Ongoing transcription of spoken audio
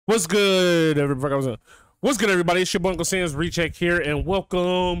What's good, everybody? What's good, everybody? It's your boy UncleSamsReject here, and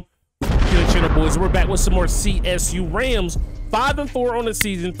welcome to the channel, boys. We're back with some more CSU Rams. 5-4 on the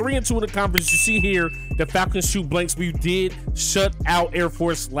season, 3-2 in the conference. You see here, the Falcons shoot blanks. We did shut out Air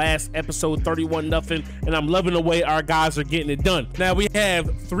Force last episode, 31-0, and I'm loving the way our guys are getting it done. Now, we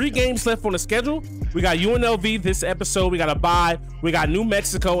have 3 games left on the schedule. We got UNLV this episode. We got a bye. We got New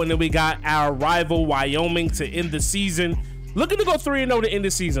Mexico, and then we got our rival Wyoming to end the season. Looking to go 3-0 to end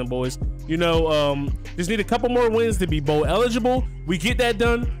the season, boys. You know, just need a couple more wins to be bowl eligible. We get that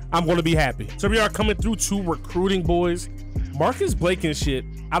done, I'm going to be happy. So we are coming through to recruiting, boys. Marcus Blake and shit,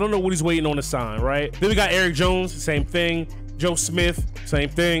 I don't know what he's waiting on to sign, right? Then we got Eric Jones, same thing. Joe Smith, same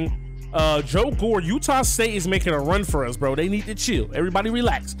thing. Joe Gore, Utah State is making a run for us, bro. They need to chill. Everybody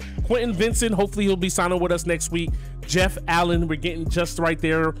relax. Quentin Vincent, hopefully he'll be signing with us next week. Jeff Allen, we're getting just right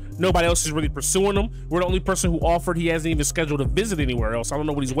there. Nobody else is really pursuing him. We're the only person who offered. He hasn't even scheduled a visit anywhere else. I don't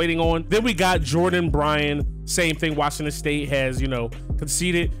know what he's waiting on. Then we got Jordan Bryan, same thing. Washington State has, you know,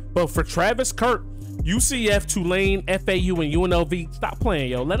 conceded. But for Travis Kirk, UCF, Tulane, FAU, and UNLV, stop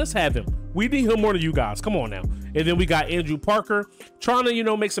playing, yo. Let us have him. We need him more than you guys. Come on now. And then we got Andrew Parker trying to, you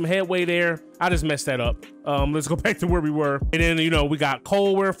know, make some headway there. I just messed that up. Let's go back to where we were. And then, you know, we got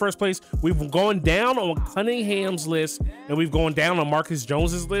Cole. We're in first place. We've gone down on Cunningham's list, and we've gone down on Marcus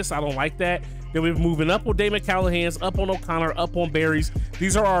Jones's list. I don't like that. Then we're moving up with Dave McCallahan's, up on O'Connor, up on Barry's.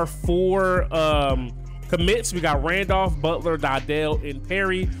 These are our 4 commits. We got Randolph, Butler, Dodell, and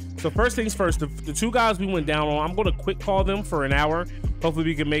Perry. So first things first, the 2 guys we went down on, I'm going to quick call them for an hour. Hopefully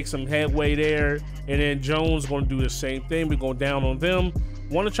we can make some headway there. And then Jones going to do the same thing. We're going down on them.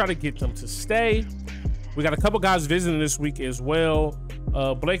 Want to try to get them to stay. We got a couple guys visiting this week as well.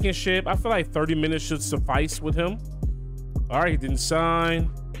 Blankenship, I feel like 30 minutes should suffice with him. All right, he didn't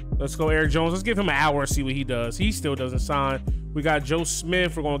sign. Let's go Eric Jones. Let's give him an hour and see what he does. He still doesn't sign. We got Joe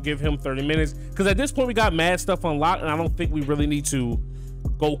Smith. We're going to give him 30 minutes. Because at this point, we got mad stuff unlocked, and I don't think we really need to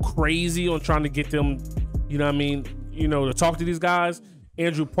go crazy on trying to get them, you know what I mean, you know, to talk to these guys.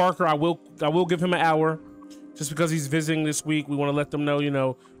 Andrew Parker, I will give him an hour just because he's visiting this week. We want to let them know, you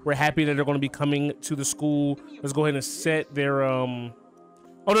know, we're happy that they're going to be coming to the school. Let's go ahead and set their, oh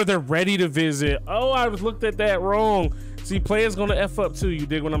no, they're ready to visit. Oh, I was looked at that wrong. See, players going to F up too. You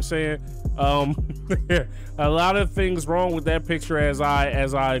dig what I'm saying? A lot of things wrong with that picture as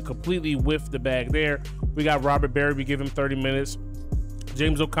I completely whiffed the bag there. We got Robert Berry. We give him 30 minutes.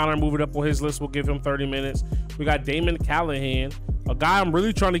 James O'Connor moving up on his list. We'll give him 30 minutes. We got Damon Callahan, a guy I'm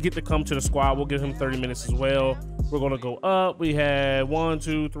really trying to get to come to the squad. We'll give him 30 minutes as well. We're going to go up. We had 1,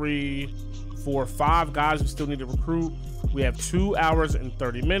 2, 3, 4, 5 guys we still need to recruit. We have 2 hours and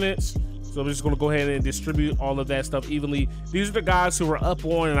 30 minutes. So we're just going to go ahead and distribute all of that stuff evenly. These are the guys who are up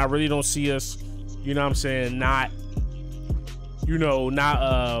on, and I really don't see us, you know what I'm saying, not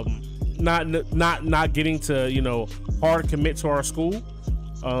getting to, you know, hard commit to our school.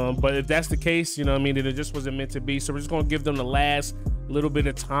 But if that's the case, you know what I mean, then it just wasn't meant to be. So we're just going to give them the last little bit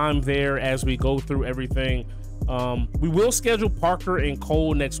of time there as we go through everything. We will schedule Parker and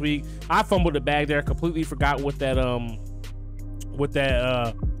Cole next week. I fumbled the bag there. I completely forgot what that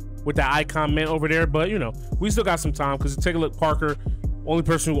icon meant over there, but you know, we still got some time because take a look, Parker, only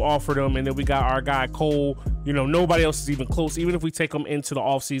person who offered them, and then we got our guy Cole. You know, nobody else is even close. Even if we take them into the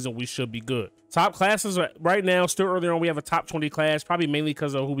off season, we should be good. Top classes right now, still early on, we have a top 20 class, probably mainly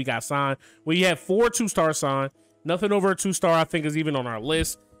because of who we got signed. We have 4 2-star signed. Nothing over a 2-star, I think, is even on our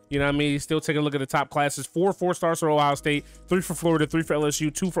list. You know what I mean? Still taking a look at the top classes. 4 4-stars for Ohio State, 3 for Florida, 3 for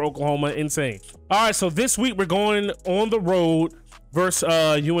LSU, 2 for Oklahoma. Insane. All right, so this week we're going on the road versus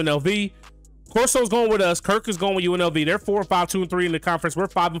UNLV. Corso's going with us. Kirk is going with UNLV. They're 4, 5, 2, and 3 in the conference. We're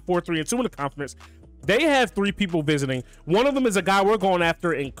 5, 4, 3, and 2 in the conference. They have 3 people visiting. One of them is a guy we're going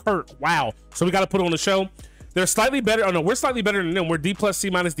after in Kirk. Wow. So we got to put on the show. They're slightly better. Oh no, we're slightly better than them. We're D+, C-,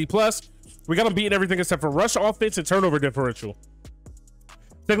 D+. We got them beating everything except for rush offense and turnover differential.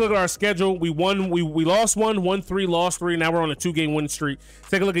 Take a look at our schedule. We lost 1, won 3, lost 3. Now we're on a 2-game win streak.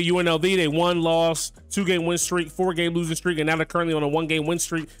 Take a look at UNLV. They 1, lost, 2-game win streak, 4-game losing streak, and now they're currently on a 1-game win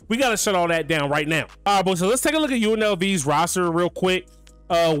streak. We got to shut all that down right now. All right, boys. So let's take a look at UNLV's roster real quick.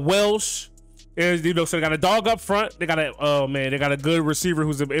 Welsh. And, you know, so they got a dog up front. They got they got a good receiver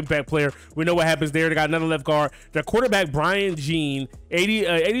who's an impact player. We know what happens there. They got another left guard. Their quarterback, Brian Jean,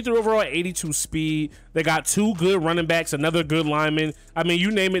 83 overall, 82 speed. They got 2 good running backs, another good lineman. I mean,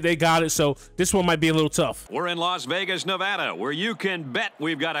 you name it, they got it. So this one might be a little tough. We're in Las Vegas, Nevada, where you can bet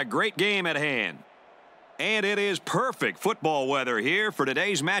we've got a great game at hand. And it is perfect football weather here for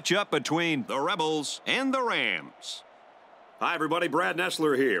today's matchup between the Rebels and the Rams. Hi, everybody. Brad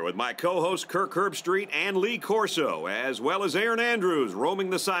Nessler here with my co-hosts Kirk Herbstreit and Lee Corso, as well as Aaron Andrews roaming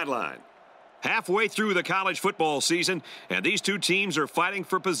the sideline. Halfway through the college football season, and these two teams are fighting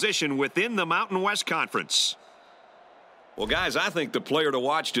for position within the Mountain West Conference. Well, guys, I think the player to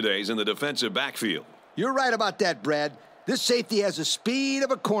watch today is in the defensive backfield. You're right about that, Brad. This safety has the speed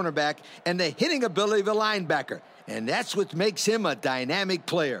of a cornerback and the hitting ability of a linebacker. And that's what makes him a dynamic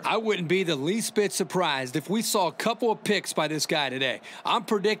player. I wouldn't be the least bit surprised if we saw a couple of picks by this guy today. I'm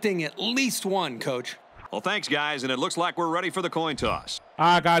predicting at least one, Coach. Well, thanks, guys, and it looks like we're ready for the coin toss.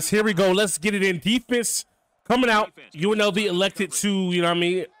 All right, guys, here we go. Let's get it in. Defense coming out. UNLV elected to, you know what I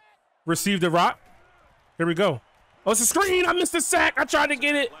mean, receive the rock. Here we go. Oh, it's a screen. I missed the sack. I tried to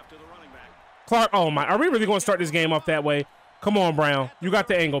get it. Clark, oh, my. Are we really going to start this game off that way? Come on, Brown. You got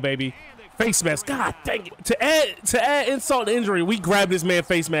the angle, baby. Face mask. God dang it. To add insult to injury, we grabbed this man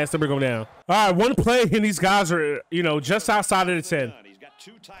face mask to bring him down. All right, one play, and these guys are, you know, just outside of the 10.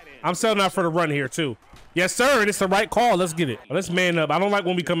 I'm selling out for the run here, too. Yes, sir, and it's the right call. Let's get it. Let's man up. I don't like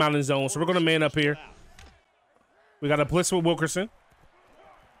when we come out in the zone, so we're going to man up here. We got a blitz with Wilkerson.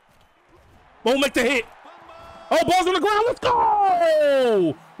 Won't make the hit. Oh, ball's on the ground. Let's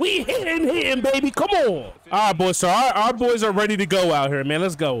go. We hitting, baby. Come on. All right, boys. So our boys are ready to go out here, man.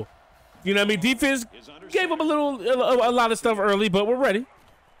 Let's go. You know what I mean? Defense gave them a lot of stuff early, but we're ready.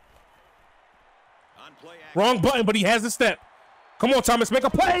 Wrong button, but he has the step. Come on, Thomas, make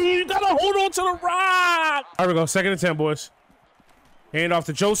a play. You gotta hold on to the rock. There we go. 2nd and 10, boys. Hand off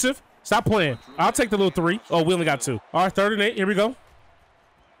to Joseph. Stop playing. I'll take the little 3. Oh, we only got 2. All right, 3rd and 8. Here we go.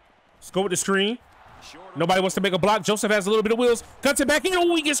 Let's go with the screen. Nobody wants to make a block. Joseph has a little bit of wheels. Cuts it back in.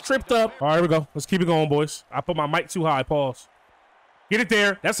 Oh, he gets tripped up. All right, here we go. Let's keep it going, boys. I put my mic too high. Pause. Get it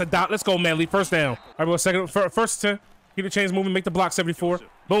there. That's a dot. Let's go, Manly. First down. All right, we go. First 10. Keep the chains moving. Make the block 74.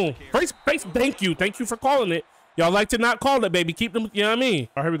 Boom. Face. Thank you. Thank you for calling it. Y'all like to not call it, baby. Keep them. You know what I mean?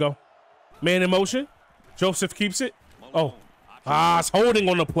 All right, here we go. Man in motion. Joseph keeps it. Oh. It's holding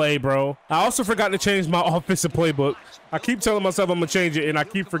on the play, bro. I also forgot to change my offensive playbook. I keep telling myself I'm going to change it, and I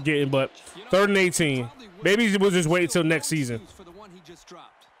keep forgetting, but 3rd and 18. Maybe we'll just wait until next season.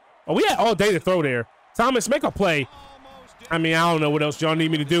 Oh, we had all day to throw there. Thomas, make a play. I mean, I don't know what else y'all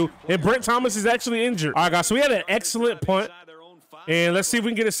need me to do. And Brent Thomas is actually injured. All right, guys, so we had an excellent punt. And let's see if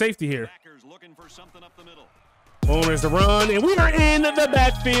we can get a safety here. Boom, there's the run, and we are in the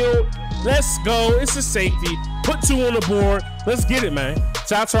backfield. Let's go. It's a safety. Put 2 on the board. Let's get it, man.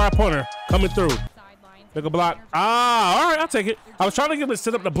 Shout out to our punter coming through. Make a block. All right, I'll take it. I was trying to get him to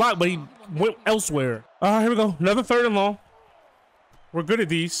set up the block, but he went elsewhere. All right, here we go. Another 3rd and long. We're good at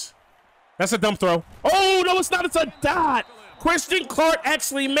these. That's a dump throw. Oh, no, it's not. It's a dot. Christian Clark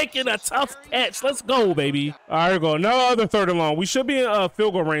actually making a tough catch. Let's go, baby. All right, here we go. No other 3rd and long. We should be in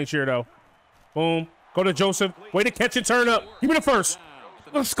field goal range here, though. Boom. Go to Joseph. Way to catch and turn up. Give me the first.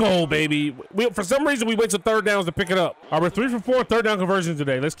 Let's go, baby. For some reason, we wait till 3rd downs to pick it up. All right, we're 3 for 4 3rd down conversions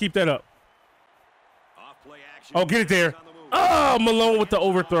today. Let's keep that up. Oh, get it there. Oh, Malone with the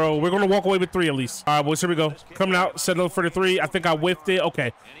overthrow. We're going to walk away with 3 at least. All right, boys, here we go. Coming out, settle for the 3. I think I whiffed it.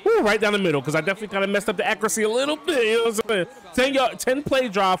 Okay. Woo, right down the middle because I definitely kind of messed up the accuracy a little bit. You know what I'm saying? 10 play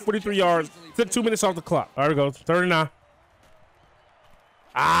drive, 43 yards. Took 2 minutes off the clock. All right, we go. 3rd and 9.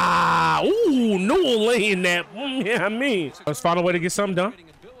 Ooh, Newell laying that. Yeah, I mean. Let's find a way to get something done.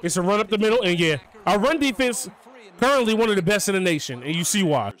 It's a run up the middle, and yeah, our run defense currently one of the best in the nation, and you see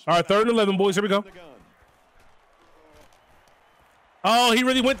why. All right, 3rd and 11, boys. Here we go. Oh, he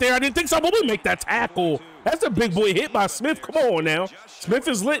really went there. I didn't think so, but we make that tackle. That's a big boy hit by Smith. Come on now. Smith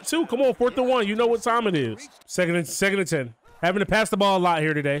is lit, too. Come on, 4th and 1. You know what time it is. Second and 10. Having to pass the ball a lot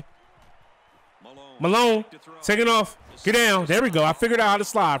here today. Malone, taking off. Get down. There we go. I figured out how to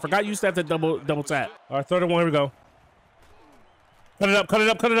slide. Forgot you used to have to double tap. All right, 3rd and 1. Here we go. Cut it up, cut it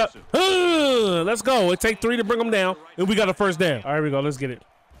up, cut it up. Let's go. It takes 3 to bring them down, and we got a 1st down. All right, here we go. Let's get it.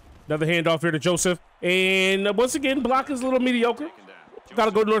 Another handoff here to Joseph. And once again, block is a little mediocre. Got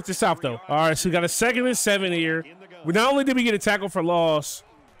to go north to south, though. All right, so we got a 2nd and 7 here. Not only did we get a tackle for loss,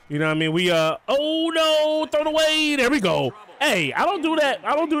 you know what I mean? Oh, no, throw it away. There we go. Hey, I don't do that.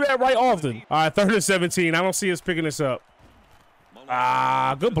 I don't do that right often. All right, 3rd and 17. I don't see us picking this up.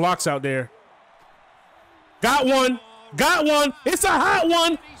 Good blocks out there. Got one. Got one. It's a hot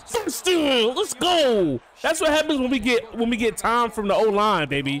one. First down. Let's go. That's what happens when we get time from the O-line,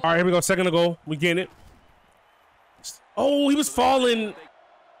 baby. All right, here we go. 2nd to go. We getting it. Oh, he was falling.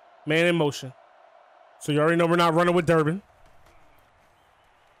 Man in motion. So you already know we're not running with Durbin.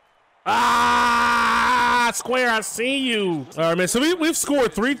 Square, I see you. All right, man. So we've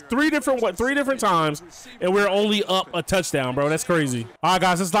scored three different times, and we're only up a touchdown, bro. That's crazy. All right,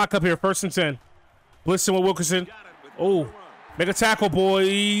 guys, let's lock up here. 1st and 10. Blitzing with Wilkerson. Oh, Make a tackle,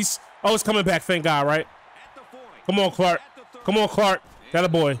 boys. Oh, it's coming back, thank God, right? Come on, Clark. Come on, Clark. That a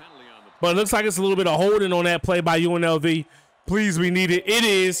boy. But it looks like it's a little bit of holding on that play by UNLV. Please, we need it. It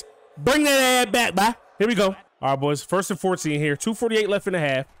is. Bring that ad back, bye. Here we go. All right, boys. 1st and 14 here. 2:48 left in the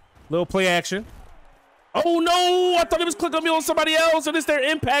half. Little play action. Oh, no. I thought it was clicking me on somebody else, and it's their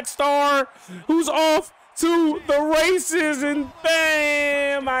impact star who's off to the races, and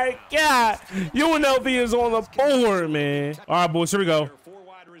bam, my God. UNLV is on the board, man. All right, boys. Here we go.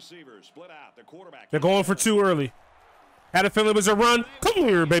 They're going for 2 early. Had a feeling it was a run. Come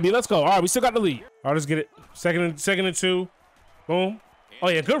here, baby. Let's go. All right, we still got the lead. All right, let's get it. Second and 2. Boom. Oh,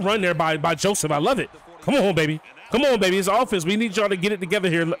 yeah, good run there by Joseph. I love it. Come on, baby. Come on, baby. It's offense. We need y'all to get it together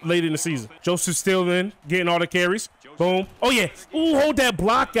here late in the season. Joseph still in, getting all the carries. Boom. Oh, yeah. Ooh, hold that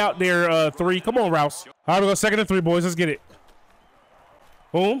block out there, 3. Come on, Rouse. All right, we go 2nd and 3, boys. Let's get it.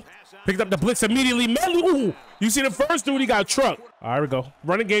 Boom. Picked up the blitz immediately. Man, ooh, you see the first dude, he got trucked. All right, we go.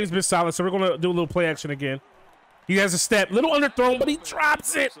 Running game's been solid, so we're going to do a little play action again. He has a step. Little underthrown, but he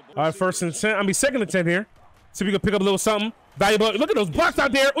drops it. All right, 1st and 10. 2nd and 10 here. See if we can pick up a little something valuable. Look at those blocks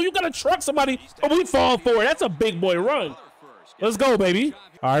out there. Oh, you got to truck somebody. Oh, we fall for it. That's a big boy run. Let's go, baby.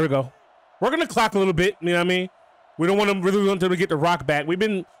 All right, here we go. We're going to clock a little bit. You know what I mean? We don't really want them to get the rock back. We've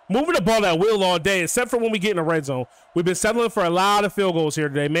been moving the ball at will all day, except for when we get in the red zone. We've been settling for a lot of field goals here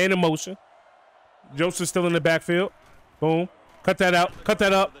today. Man in motion. Joseph's still in the backfield. Boom. Cut that out. Cut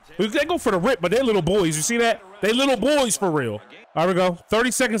that up. They go for the rip, but they're little boys. You see that? They little boys for real. All right, we go.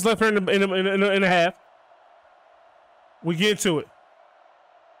 30 seconds left here in the half. We get into it.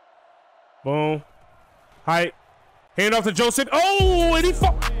 Boom. Height. Hand off to Joseph. Oh, and he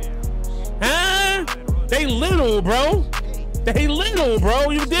fall. Huh? They little, bro. They little,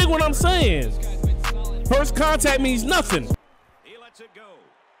 bro. You dig what I'm saying? First contact means nothing.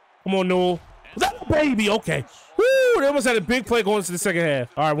 Come on, Newell. Was that a baby? Okay. Woo, they almost had a big play going into the second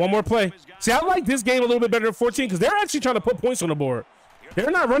half. All right, one more play. See, I like this game a little bit better than 14 because they're actually trying to put points on the board. They're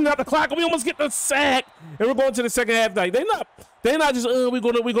not running out the clock. We almost get the sack, and we're going to the second half. Like they're not just we're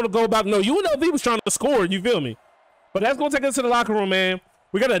gonna go about. No, UNLV was trying to score. You feel me? But that's gonna take us to the locker room, man.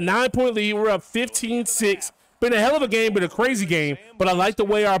 We got a 9-point lead. We're up 15-6. Been a hell of a game, been a crazy game. But I like the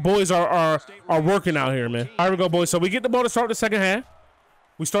way our boys are working out here, man. All right, we go, boys. So we get the ball to start the second half.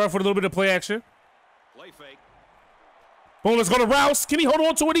 We start off with a little bit of play action. Boom, let's go to Rouse. Can he hold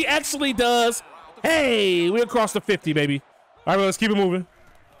on to it? He actually does. Hey, we're across the 50, baby. All right, let's keep it moving.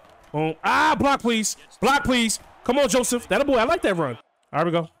 Boom. Ah, block, please. Block, please. Come on, Joseph. That a boy. I like that run. All right,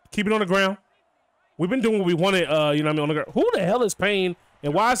 we go. Keep it on the ground. We've been doing what we wanted, you know what I mean, on the ground. Who the hell is Payne,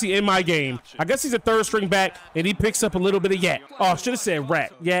 and why is he in my game? I guess he's a 3rd string back, and he picks up a little bit of yak. Oh, I should have said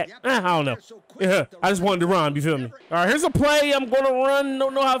rat. Yak. I don't know. Yeah, I just wanted to run. You feel me? All right, here's a play. I'm going to run.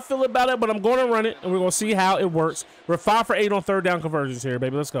 Don't know how I feel about it, but I'm going to run it, and we're going to see how it works. We're 5 for 8 on 3rd down conversions here,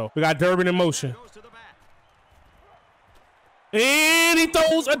 baby. Let's go. We got Durbin in motion. And he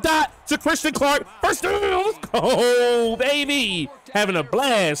throws a dot to Christian Clark. First down. Let's go, baby. Having a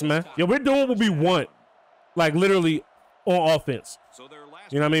blast, man. Yo, we're doing what we want, like literally on offense.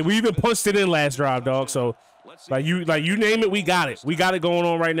 You know what I mean? We even punched it in last drive, dog. So, like you name it, we got it. We got it going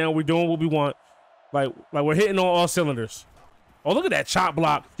on right now. We're doing what we want. Like we're hitting on all cylinders. Oh, look at that chop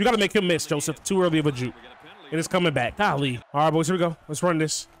block. You got to make him miss, Joseph. Too early of a juke. And it's coming back. Golly. All right, boys, here we go. Let's run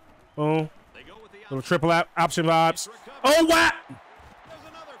this. Boom. Little triple option vibes. Oh, what?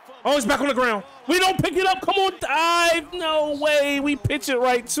 Oh, he's back on the ground. We don't pick it up. Come on, dive. No way. We pitch it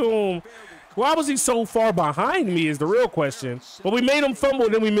right to him. Why was he so far behind me is the real question. But we made him fumble,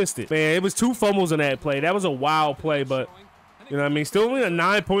 and then we missed it. Man, it was 2 fumbles in that play. That was a wild play, but, you know what I mean? Still only a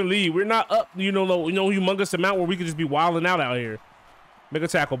 9-point lead. We're not up, humongous amount where we could just be wilding out here. Make a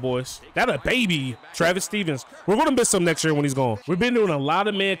tackle, boys. That a baby, Travis Stevens. We're going to miss him next year when he's gone. We've been doing a lot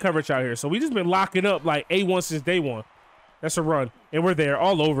of man coverage out here, so we just been locking up like A1 since day one. That's a run, and we're there,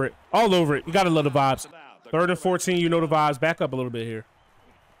 all over it, all over it. You got to love the vibes. 3rd and 14, you know the vibes. Back up a little bit here.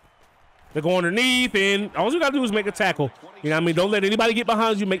 They go underneath, and all you got to do is make a tackle. You know what I mean? Don't let anybody get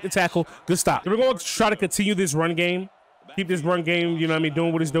behind you. Make the tackle. Good stop. We're going to try to continue this run game. Keep this run game, you know what I mean,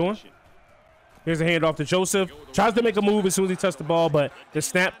 doing what it's doing. Here's a handoff to Joseph. Tries to make a move as soon as he touched the ball, but the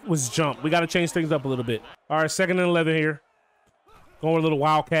snap was jumped. We got to change things up a little bit. All right, 2nd and 11 here. Going with a little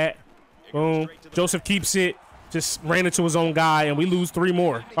wildcat. Boom. Joseph keeps it. Just ran into his own guy, and we lose 3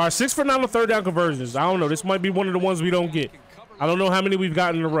 more. All right, 6 for 9 on 3rd down conversions. I don't know. This might be one of the ones we don't get. I don't know how many we've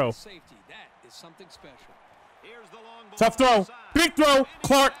gotten in a row. Tough throw. Big throw.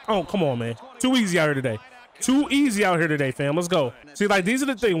 Clark. Oh, come on, man. Too easy out here today. Too easy out here today, fam. Let's go. See, like, these are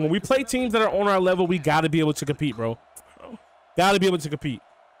the things. When we play teams that are on our level, we got to be able to compete, bro. Got to be able to compete.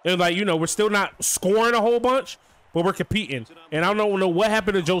 And, like, we're still not scoring a whole bunch, but we're competing. And I don't know what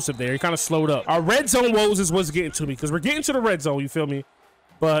happened to Joseph there. He kind of slowed up. Our red zone woes is what's getting to me because we're getting to the red zone. You feel me?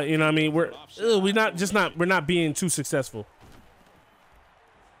 But you know what I mean? We're not being too successful.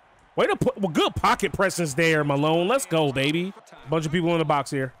 Way to put, well, good pocket presence there, Malone. Let's go, baby. Bunch of people in the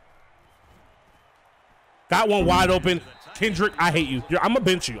box here. Got one wide open. Kendrick, I hate you. I'm gonna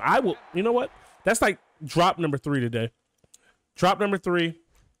bench you. I will. You know what? That's like drop number 3 today. Drop number 3.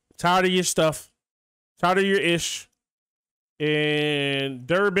 Tired of your stuff. Tired of your ish. And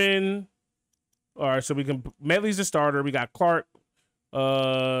Durbin. All right, so we can. Medley's the starter. We got Clark.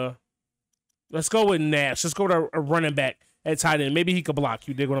 Let's go with Nash. Let's go to a running back at tight end. Maybe he could block.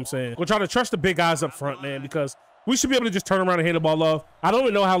 You dig what I'm saying? We're trying to trust the big guys up front, man, because we should be able to just turn around and hand the ball off. I don't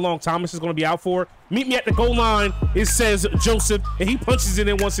even know how long Thomas is going to be out for. Meet me at the goal line. It says Joseph, and he punches it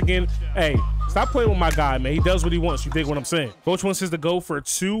in once again. Hey, stop playing with my guy, man. He does what he wants. You dig what I'm saying? Coach wants us to go for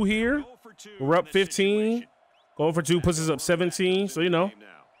 2 here. We're up 15. Going for 2 puts us up 17. So, you know,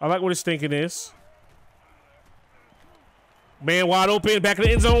 I like what his thinking is. Man wide open, back of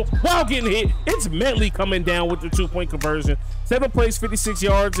the end zone, while getting hit. It's Medley coming down with the 2-point conversion. 7 plays, 56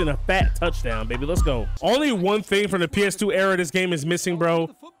 yards, and a fat touchdown, baby. Let's go. Only one thing from the PS2 era this game is missing,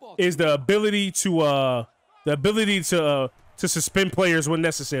 bro, is the ability to suspend players when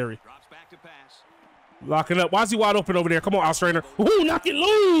necessary. Locking up. Why is he wide open over there? Come on, Austrainer. Ooh, knock it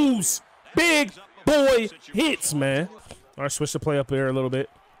loose. Big boy hits, man. All right, switch the play up here a little bit.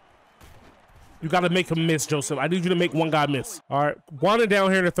 You got to make him miss, Joseph. I need you to make one guy miss. All right, winding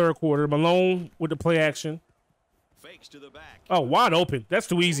down here in the 3rd quarter. Malone with the play action. Oh, wide open. That's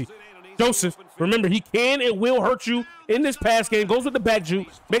too easy. Joseph, remember, he can and will hurt you in this pass game. Goes with the back juke.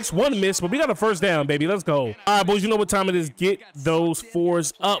 Makes one miss, but we got a 1st down, baby. Let's go. All right, boys, you know what time it is. Get those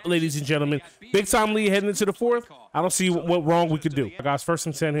 4s up, ladies and gentlemen. Big time lead heading into the 4th. I don't see what wrong we could do. Guys, 1st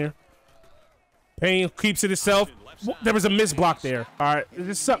and 10 here. Payne keeps it himself. There was a missed block there. All right, it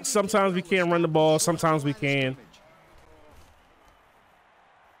just sucks. Sometimes we can't run the ball. Sometimes we can.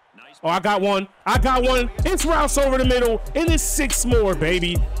 Oh, I got one. I got one. It's routes over the middle. And it's 6 more,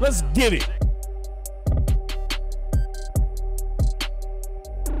 baby. Let's get it.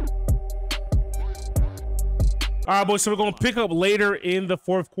 All right, boys, so we're going to pick up later in the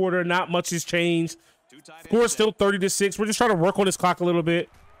 4th quarter. Not much has changed. Score still 30-6. We're just trying to work on this clock a little bit.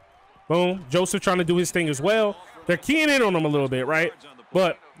 Boom. Joseph trying to do his thing as well. They're keying in on him a little bit, right?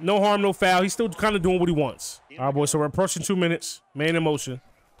 But no harm, no foul. He's still kind of doing what he wants. All right, boys, so we're approaching 2 minutes. Man in motion.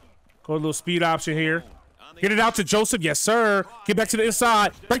 Go a little speed option here. Get it out to Joseph. Yes, sir. Get back to the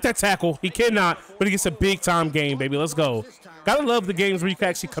inside. Break that tackle. He cannot, but he gets a big-time game, baby. Let's go. Gotta love the games where you can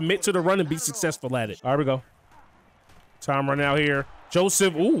actually commit to the run and be successful at it. All right, we go. Time run out here.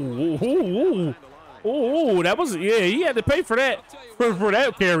 Joseph. Ooh, ooh, ooh. Ooh, that was, yeah, he had to pay for that, for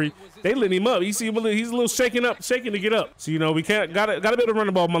that carry. They lit him up. You see, he's a little shaking to get up. So, you know, we got to be able to run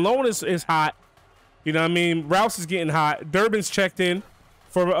the ball. Malone is hot. You know what I mean? Rouse is getting hot. Durbin's checked in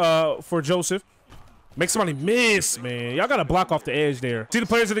for Joseph. Make somebody miss, man. Y'all got to block off the edge there. See the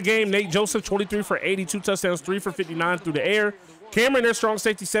players of the game. Nate Joseph, 23 for 82 touchdowns, 3 for 59 through the air. Cameron, their strong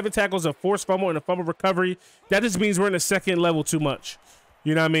safety, 7 tackles, a forced fumble, and a fumble recovery. That just means we're in the 2nd level too much.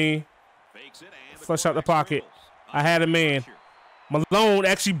 You know what I mean? Flush out the pocket. I had a man. Malone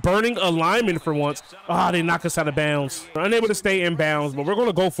actually burning a lineman for once. Ah, they knock us out of bounds. We're unable to stay in bounds, but we're going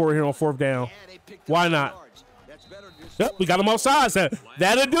to go for it here on 4th down. Why not? Yep, we got him outside.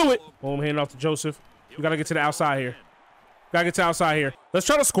 That'll do it. Boom, hand off to Joseph. We got to get to the outside here. Got to get to the outside here. Let's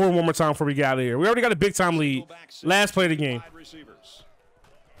try to score one more time before we get out of here. We already got a big-time lead. Last play of the game.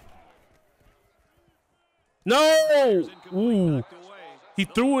 No! Ooh. He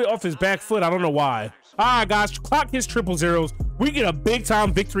threw it off his back foot. I don't know why. All right, guys, clock his 000s. We get a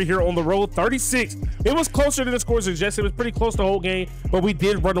big-time victory here on the road, 36. It was closer than the score suggested. It was pretty close the whole game, but we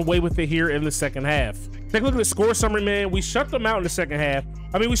did run away with it here in the 2nd half. Take a look at the score summary, man. We shut them out in the 2nd half.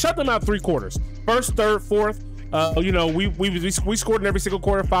 I mean, we shut them out 3 quarters. 1st, 3rd, 4th. You know, we scored in every single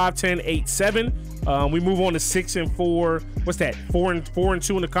quarter, 5, 10, 8, 7. We move on to 6 and 4. What's that? 4 and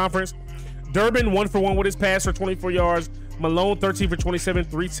 2 in the conference. Durbin 1 for 1 with his pass for 24 yards. Malone 13 for 27,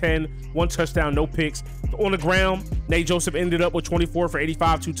 310, 1 touchdown, no picks. On the ground, Nate Joseph ended up with 24 for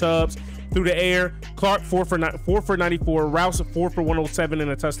 85, 2 tubs. Through the air, Clark 4 for 94, Rouse 4 for 107 and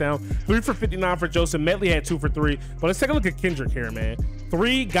a touchdown, 3 for 59 for Joseph. Medley had 2 for 3. But let's take a look at Kendrick here, man.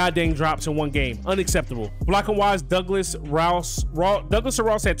 3 goddamn drops in 1 game, unacceptable. Blocking wise, Douglas and Rouse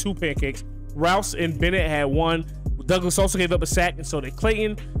had 2 pancakes. Rouse and Bennett had 1. Douglas also gave up a sack, and so did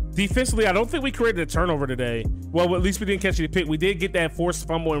Clayton. Defensively, I don't think we created a turnover today. Well, at least we didn't catch any pick. We did get that forced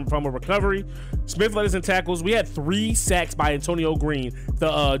fumble and fumble recovery. Smith led us in tackles. We had 3 sacks by Antonio Green,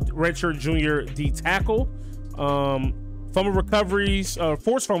 the redshirt junior D tackle. Fumble recoveries,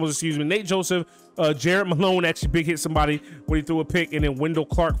 forced fumbles, excuse me. Nate Joseph, Jared Malone actually big hit somebody when he threw a pick, and then Wendell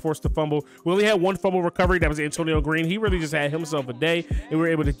Clark forced the fumble. We only had one fumble recovery. That was Antonio Green. He really just had himself a day, and we were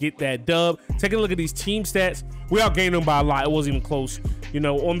able to get that dub. Taking a look at these team stats, we outgained them by a lot. It wasn't even close. You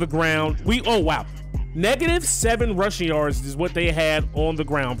know, on the ground, oh wow, -7 rushing yards is what they had on the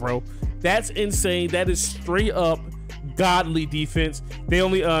ground, bro. That's insane. That is straight up godly defense. They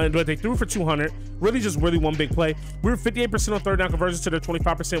only but they threw for 200. Really one big play. We were 58% on third down conversions to their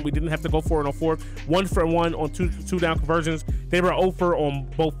 25%. We didn't have to go for it on fourth. 1 for 1 on two down conversions. They were 0 for on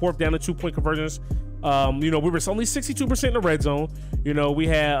both fourth down and 2-point conversions. You know, we were only 62% in the red zone. You know, we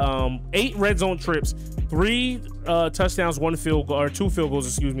had 8 red zone trips, 3 touchdowns, 1 field goal, or 2 field goals,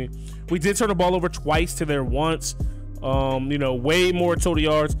 excuse me. We did turn the ball over twice to their once. You know, way more total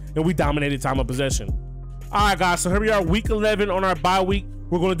yards, and we dominated time of possession. All right, guys, so here we are, week 11 on our bye week.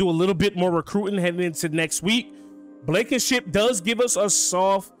 We're going to do a little bit more recruiting heading into next week. Blankenship does give us a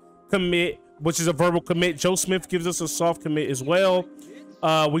soft commit, which is a verbal commit. Joe Smith gives us a soft commit as well.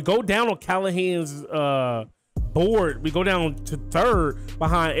 We go down on Callahan's board. We go down to 3rd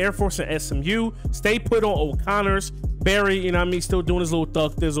behind Air Force and SMU. Stay put on O'Connor's. Barry, you know what I mean, still doing his little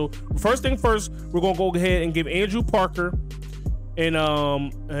thug thizzle. First thing first, we're going to go ahead and give Andrew Parker and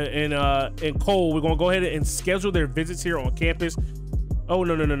Cole, we're going to go ahead and schedule their visits here on campus. Oh,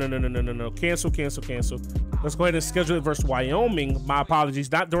 no. Cancel. Let's go ahead and schedule it versus Wyoming. My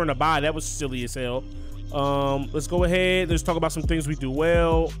apologies. Not during the bye. That was silly as hell. Let's go ahead. Let's talk about some things we do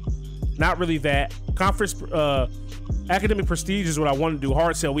well. Not really that. Conference academic prestige is what I want to do.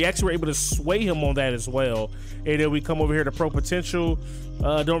 Hard sell. We actually were able to sway him on that as well. And then we come over here to pro potential.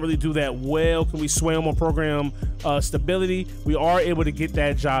 Don't really do that well. Can we sway him on program stability? We are able to get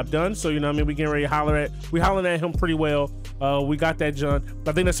that job done. So, you know what I mean? We getting ready to hollering at him pretty well. We got that done.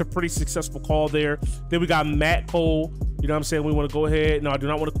 I think that's a pretty successful call there. Then we got Matt Cole. You know what I'm saying? We want to go ahead. No, I do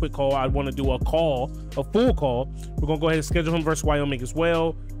not want a quick call. I want to do a full call. We're going to go ahead and schedule him versus Wyoming as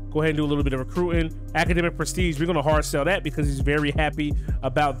well. Go ahead and do a little bit of recruiting. Academic prestige, we're going to hard sell that because he's very happy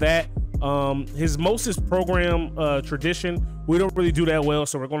about that. His Moses program tradition, we don't really do that well,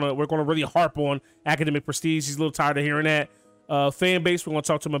 so we're gonna really harp on academic prestige. He's a little tired of hearing that. Fan base, we're gonna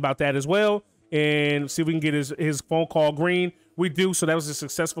talk to him about that as well and see if we can get his phone call green. We do, so that was a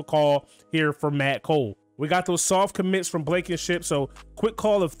successful call here for Matt Cole. We got those soft commits from Blankenship, so quick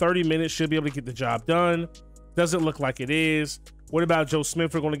call of 30 minutes should be able to get the job done. Doesn't look like it is. What about Joe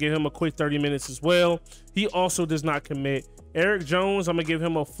Smith? We're going to give him a quick 30 minutes as well. He also does not commit. Eric Jones, I'm going to give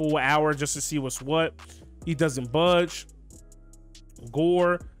him a full hour just to see what's what. He doesn't budge.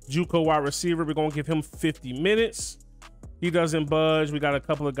 Gore, JUCO wide receiver, we're going to give him 50 minutes. He doesn't budge. We got a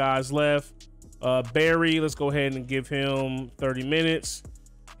couple of guys left. Barry, let's go ahead and give him 30 minutes.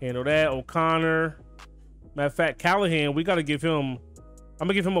 Handle that. O'Connor. Matter of fact, Callahan, we got to give him, I'm going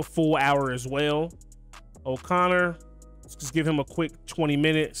to give him a full hour as well. O'Connor, let's just give him a quick 20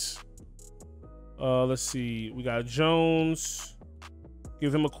 minutes. Let's see. We got Jones.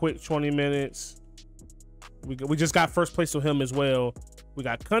 Give him a quick 20 minutes. We just got first place to him as well. We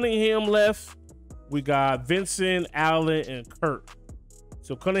got Cunningham left. We got Vincent, Allen, and Kurt.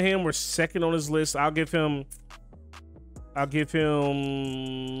 So Cunningham, we're second on his list. I'll give him 50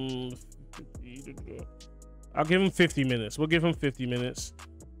 minutes. We'll give him 50 minutes.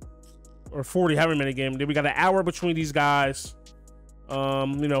 Or 40, however many game. Then we got an hour between these guys.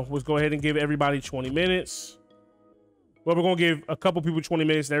 You know, let's go ahead and give everybody 20 minutes. Well, we're gonna give a couple people 20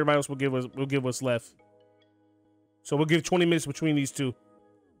 minutes, and everybody else will give us left. So we'll give 20 minutes between these two.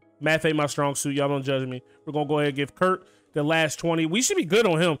 Math ain't my strong suit. Y'all don't judge me. We're gonna go ahead and give Kurt the last 20. We should be good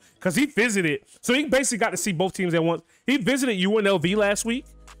on him because he visited. So he basically got to see both teams at once. He visited UNLV last week.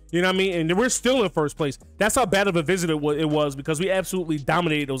 You know what I mean? And we're still in first place. That's how bad of a visit it was because we absolutely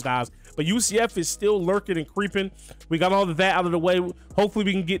dominated those guys. But UCF is still lurking and creeping. We got all of that out of the way. Hopefully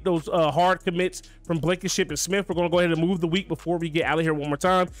we can get those hard commits from Blankenship and Smith. We're going to go ahead and move the week before we get out of here one more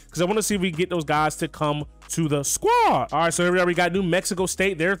time because I want to see if we can get those guys to come to the squad. All right, so here we are. We got New Mexico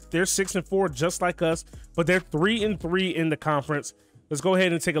State. They're 6-4 just like us, but they're 3-3 in the conference. Let's go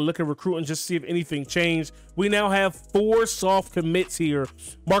ahead and take a look at recruiting just to see if anything changed. We now have 4 soft commits here.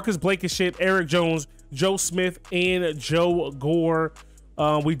 Marcus Blankenship, Eric Jones, Joe Smith, and Joe Gore.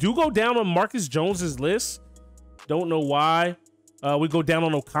 We do go down on Marcus Jones's list. Don't know why. We go down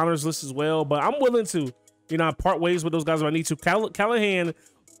on O'Connor's list as well, but I'm willing to, you know, part ways with those guys if I need to. Callahan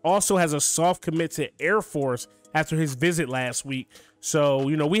also has a soft commit to Air Force after his visit last week. So,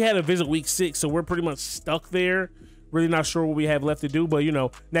 you know, we had a visit week 6, so we're pretty much stuck there. Really not sure what we have left to do, but, you know,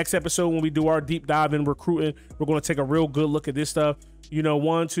 next episode when we do our deep dive in recruiting, we're going to take a real good look at this stuff. you know,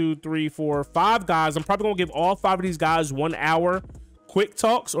 1, 2, 3, 4, 5 guys. I'm probably gonna give all 5 of these guys 1 hour quick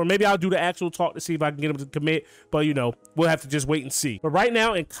talks, or maybe I'll do the actual talk to see if I can get them to commit, but you know, we'll have to just wait and see. But right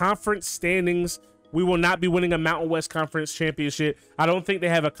now in conference standings, we will not be winning a Mountain West Conference championship. I don't think they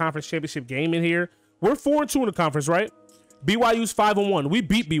have a conference championship game in here. We're 4-2 in the conference, right? BYU's 5-1. We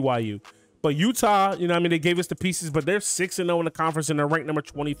beat BYU. But Utah, you know, I mean, they gave us the pieces, but they're 6-0 in the conference, and they're ranked number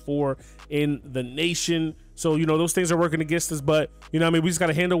 24 in the nation. So, you know, those things are working against us, but, you know, I mean, we just got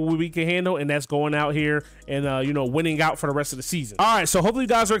to handle what we can handle, and that's going out here and, you know, winning out for the rest of the season. All right, so hopefully you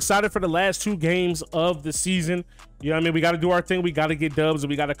guys are excited for the last 2 games of the season. You know what I mean? We got to do our thing. We got to get dubs, and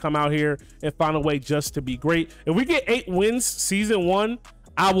we got to come out here and find a way just to be great. If we get 8 wins season 1,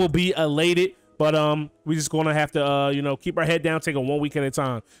 I will be elated. But we just gonna have to you know, keep our head down, take it 1 week at a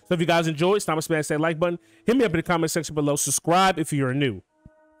time. So if you guys enjoyed, stop and smash that like button. Hit me up in the comment section below. Subscribe if you're new.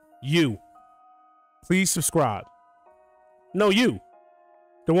 Please subscribe. No, you.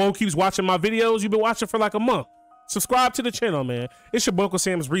 The one who keeps watching my videos, you've been watching for like a month. Subscribe to the channel, man. It's your boy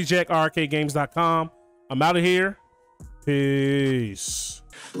UncleSamsReject, RKGames.com. I'm out of here. Peace.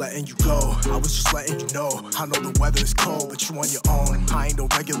 Letting you go, I was just letting you know. I know the weather is cold, but you on your own. I ain't no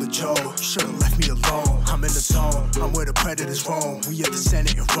regular Joe, you should've left me alone. I'm in the zone, I'm where the predators roam. We at the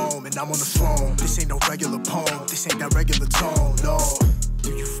Senate in Rome, and I'm on the throne. This ain't no regular poem, this ain't that regular tone.